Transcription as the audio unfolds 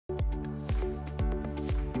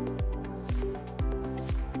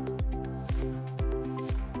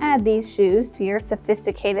Add these shoes to your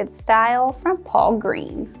sophisticated style from Paul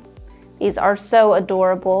Green. These are so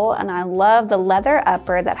adorable, and I love the leather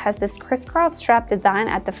upper that has this crisscross strap design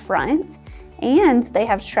at the front, and they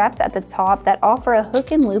have straps at the top that offer a hook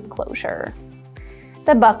and loop closure.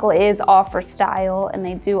 The buckle is off for style, and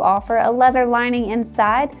they do offer a leather lining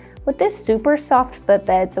inside with this super soft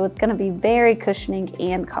footbed, so it's going to be very cushioning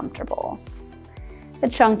and comfortable. The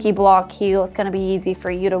chunky block heel is going to be easy for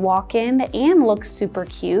you to walk in and look super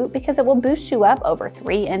cute because it will boost you up over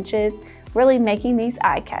 3 inches, really making these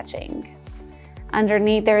eye-catching.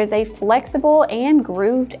 Underneath, there is a flexible and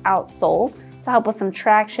grooved outsole to help with some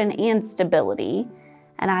traction and stability.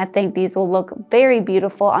 And I think these will look very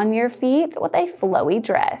beautiful on your feet with a flowy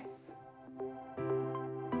dress.